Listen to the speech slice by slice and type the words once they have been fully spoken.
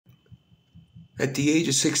At the age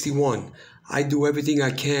of 61, I do everything I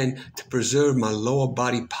can to preserve my lower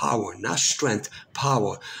body power, not strength,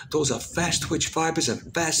 power. Those are fast twitch fibers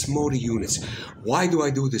and fast motor units. Why do I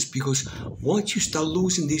do this? Because once you start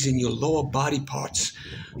losing these in your lower body parts,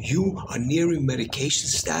 you are nearing medication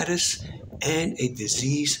status and a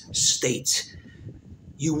disease state.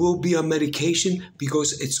 You will be on medication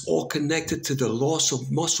because it's all connected to the loss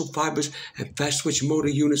of muscle fibers and fast twitch motor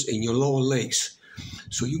units in your lower legs.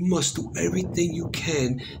 So you must do everything you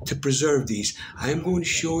can to preserve these. I am going to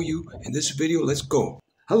show you in this video. Let's go.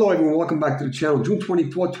 Hello everyone, welcome back to the channel. June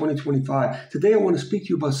 24th, 2025. Today I want to speak to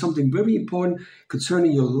you about something very important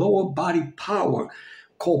concerning your lower body power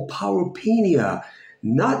called powerpenia.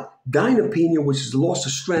 Not dynapenia, which is the loss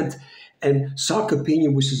of strength, and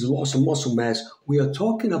sarcopenia, which is the loss of muscle mass. We are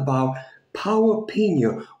talking about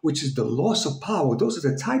powerpenia, which is the loss of power. Those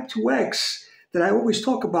are the type 2X that I always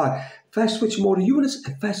talk about. Fast twitch motor units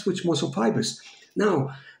and fast twitch muscle fibers.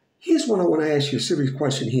 Now, here's what I want to ask you a serious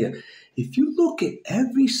question here. If you look at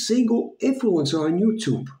every single influencer on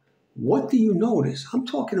YouTube, what do you notice? I'm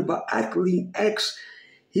talking about Athlete X.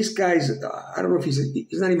 This guy's, I don't know if he's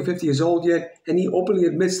not even 50 years old yet, and he openly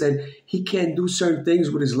admits that he can't do certain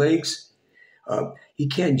things with his legs. He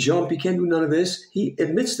can't jump. He can't do none of this. He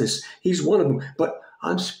admits this. He's one of them. But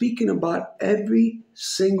I'm speaking about every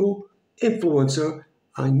single influencer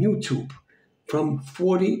on YouTube from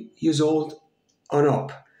 40 years old on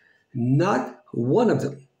up. Not one of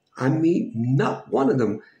them, I mean not one of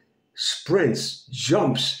them, sprints,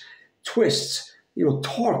 jumps, twists,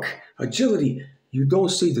 torque, agility. You don't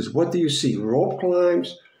see this. What do you see? Rope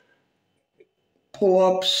climbs,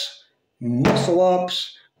 pull-ups,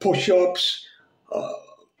 muscle-ups, push-ups,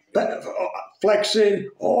 flexing.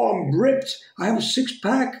 Oh, I'm ripped. I have a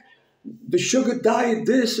six-pack. The sugar diet,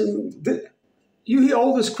 this and this. You hear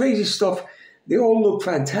all this crazy stuff. They all look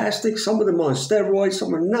fantastic. Some of them are on steroids,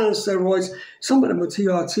 some are non-steroids, some of them are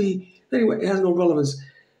TRT. Anyway, it has no relevance.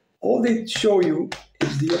 All they show you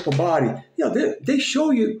is the upper body. They show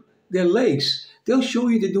you their legs. They'll show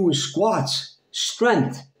you they're doing squats,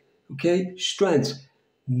 strength, okay? Strength,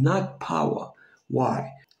 not power.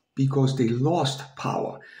 Why? Because they lost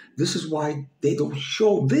power. This is why they don't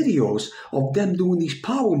show videos of them doing these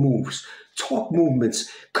power moves, torque movements,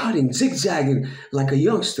 cutting, zigzagging like a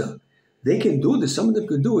youngster. They can do this. Some of them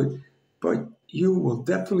can do it. But you will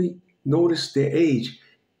definitely notice their age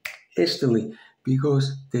instantly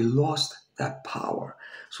because they lost that power.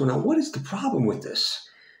 So now what is the problem with this?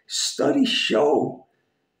 Studies show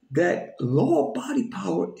that lower body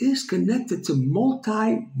power is connected to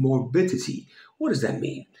multi-morbidity. What does that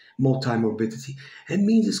mean? Multi-morbidity. It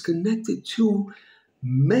means it's connected to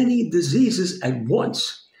many diseases at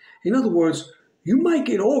once. In other words, you might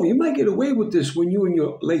get away with this when you're in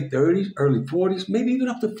your late 30s, early 40s, maybe even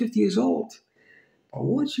up to 50 years old. But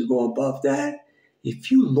once you go above that,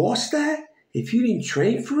 if you lost that, if you didn't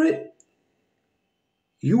train for it,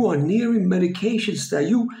 you are nearing medications that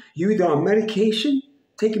you either on medication,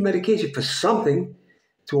 taking medication for something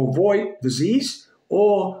to avoid disease,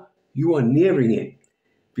 or you are nearing it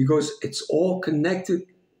because it's all connected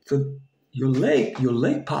to your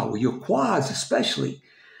leg power, your quads especially.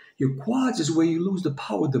 Your quads is where you lose the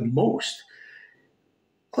power the most.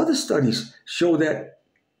 Other studies show that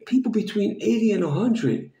people between 80 and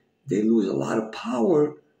 100, they lose a lot of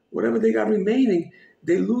power. Whatever they got remaining,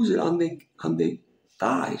 they lose it on their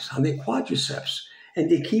thighs, on their quadriceps,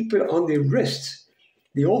 and they keep it on their wrists.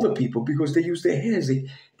 The older people, because they use their hands,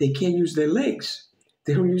 they can't use their legs.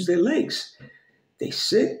 They don't use their legs. They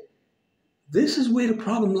sit. This is where the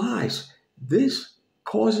problem lies. This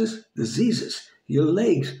causes diseases. Your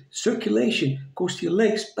legs, circulation goes to your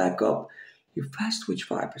legs, back up. Your fast twitch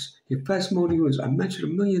fibers, your fast motor units. I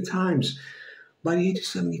mentioned a million times. By the age of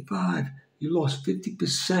 75, you lost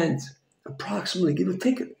 50%, approximately. Give or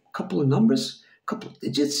take a couple of numbers, a couple of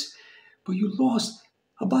digits, but you lost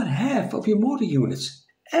about half of your motor units.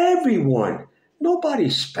 Everyone.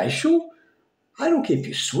 Nobody's special. I don't care if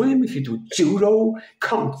you swim, if you do judo,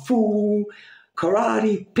 kung fu,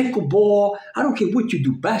 karate, pickleball. I don't care what you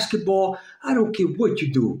do, basketball. I don't care what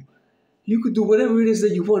you do. You could do whatever it is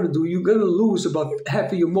that you want to do. You're going to lose about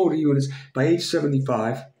half of your motor units by age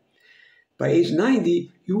 75. By age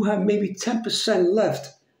 90, you have maybe 10% left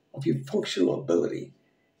of your functional ability.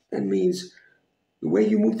 That means the way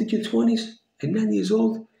you moved in your 20s at 90 years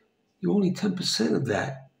old, you're only 10% of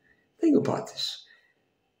that. Think about this.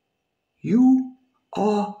 You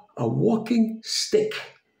are a walking stick,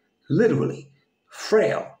 literally,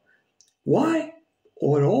 frail. Why?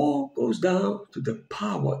 Or it all goes down to the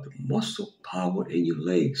power, the muscle power in your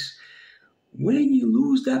legs. When you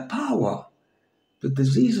lose that power, the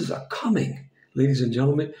diseases are coming ladies and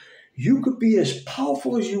gentlemen. You could be as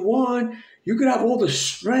powerful as you want. You could have all the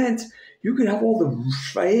strength. You could have all the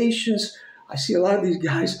variations. I see a lot of these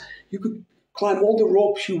guys. You could climb all the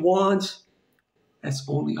ropes you want. That's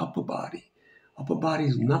only upper body. Upper body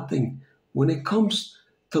is nothing. When it comes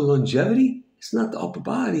to longevity, it's not the upper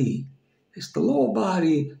body. It's the lower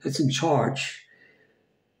body that's in charge.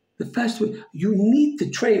 The fast twitch, you need to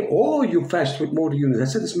train all your fast twitch motor units. I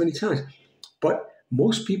said this many times. But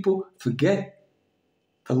most people forget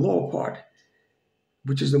the lower part,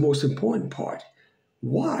 which is the most important part.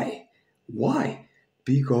 Why? Why?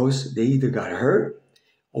 Because they either got hurt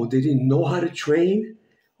or they didn't know how to train,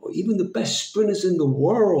 or even the best sprinters in the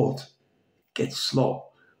world get slow.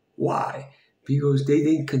 Why? Because they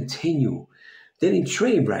didn't continue. They didn't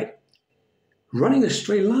train right. Running a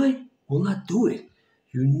straight line will not do it.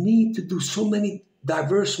 You need to do so many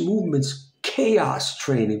diverse movements. Chaos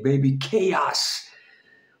training, baby, chaos.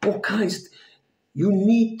 All kinds. You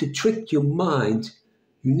need to trick your mind.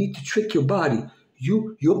 You need to trick your body.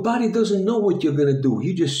 Your body doesn't know what you're going to do.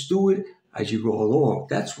 You just do it as you go along.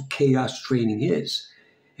 That's what chaos training is.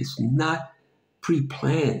 It's not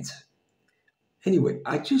pre-planned. Anyway,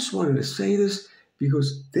 I just wanted to say this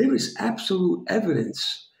because there is absolute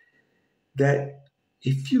evidence that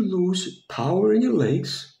if you lose power in your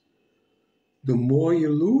legs, the more you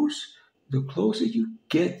lose, the closer you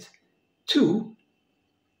get to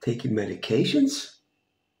taking medications.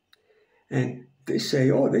 And they say,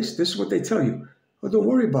 oh, this is what they tell you. Oh, don't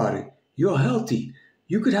worry about it. You're healthy.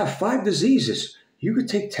 You could have 5 diseases. You could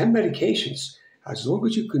take 10 medications. As long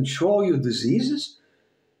as you control your diseases,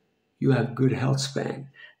 you have good health span.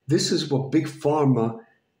 This is what Big Pharma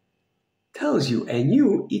tells you, and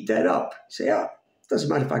you eat that up. Say, oh, it doesn't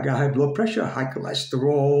matter if I got high blood pressure, high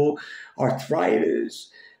cholesterol, arthritis,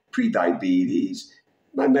 prediabetes.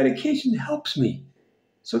 My medication helps me.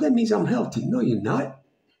 So that means I'm healthy. No, you're not.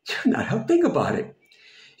 You're not healthy. Think about it.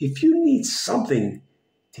 If you need something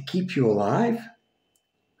to keep you alive,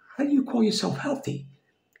 how do you call yourself healthy?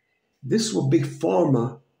 This is what Big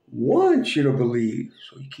Pharma wants you to believe.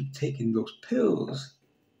 So you keep taking those pills.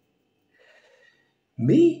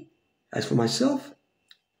 Me, as for myself,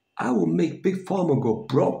 I will make Big Pharma go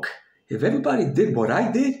broke. If everybody did what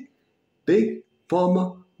I did, Big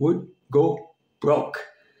Pharma would go broke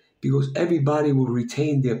because everybody will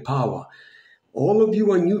retain their power. All of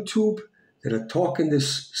you on YouTube that are talking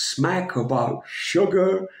this smack about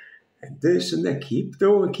sugar and this and that, keep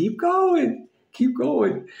doing, keep going, keep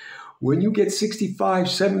going. When you get 65,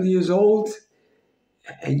 70 years old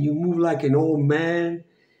and you move like an old man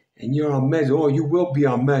and you're on meds, oh, you will be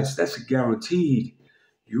on meds. That's guaranteed.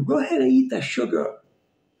 You go ahead and eat that sugar,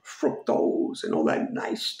 fructose and all that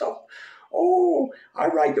nice stuff. Oh, I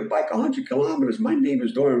ride the bike 100 kilometers. My name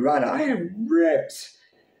is Dorian Ryder. I am ripped.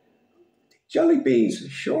 Jelly beans,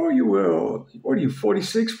 sure you will. What are you,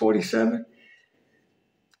 46, 47?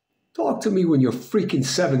 Talk to me when you're freaking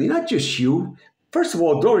 70, not just you. First of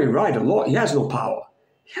all, Dorian Ryder, he has no power.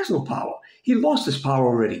 He has no power. He lost his power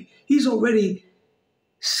already. He's already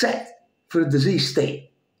set for the disease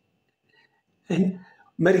state. And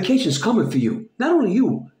medication's coming for you. Not only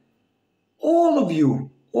you, all of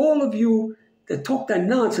you that talk that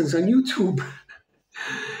nonsense on YouTube.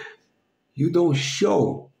 You don't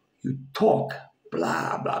show. You talk,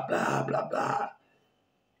 blah, blah, blah, blah, blah.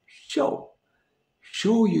 Show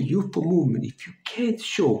your youthful movement. If you can't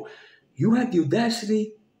show, you have the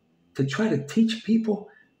audacity to try to teach people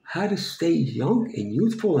how to stay young and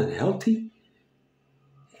youthful and healthy,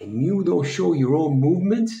 and you don't show your own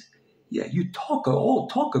movements. Yeah, you talk, all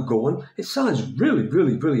talk going. It sounds really,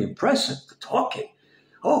 really, really impressive, the talking.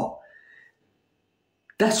 Oh,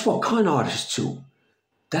 that's what con artists do.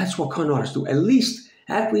 That's what con artists do. At least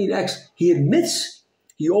Athlete X, he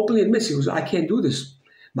openly admits, he goes, I can't do this.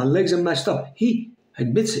 My legs are messed up. He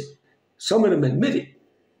admits it. Some of them admit it.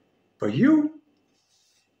 But you,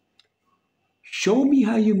 show me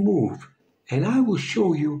how you move, and I will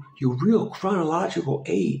show you your real chronological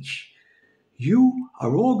age. You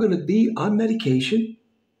are all going to be on medication,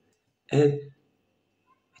 and it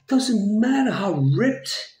doesn't matter how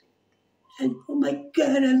ripped. And oh my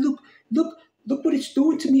God, and look what it's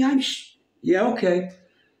doing to me. Yeah, okay.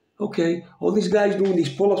 All these guys doing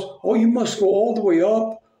these pull-ups. Oh, you must go all the way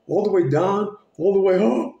up, all the way down, all the way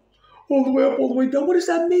up, all the way up, all the way down. What does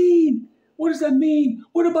that mean? What does that mean?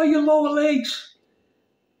 What about your lower legs?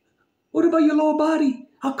 What about your lower body?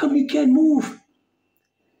 How come you can't move?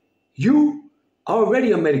 You are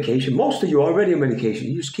already on medication. Most of you are already on medication.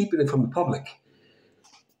 You're just keeping it from the public.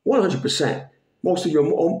 100%. Most of you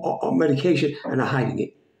are on medication and are hiding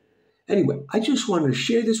it. Anyway, I just wanted to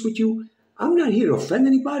share this with you. I'm not here to offend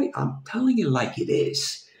anybody. I'm telling you like it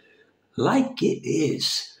is. Like it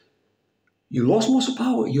is. You lost muscle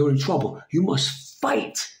power, you're in trouble. You must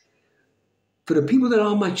fight. For the people that are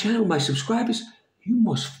on my channel, my subscribers, you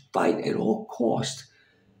must fight at all costs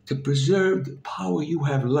to preserve the power you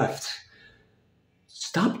have left.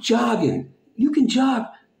 Stop jogging. You can jog,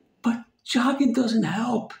 but jogging doesn't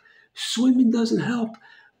help. Swimming doesn't help.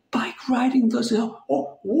 Bike riding doesn't help.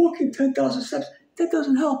 Or walking 10,000 steps, that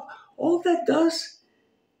doesn't help. All that does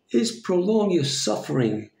is prolong your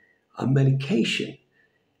suffering on medication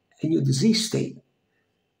and your disease state.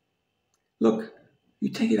 Look, you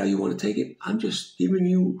take it how you want to take it. I'm just giving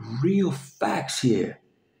you real facts here.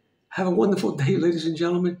 Have a wonderful day, ladies and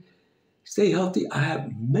gentlemen. Stay healthy. I have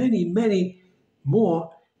many, many more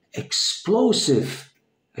explosive,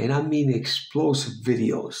 and I mean explosive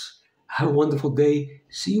videos. Have a wonderful day.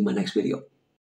 See you in my next video.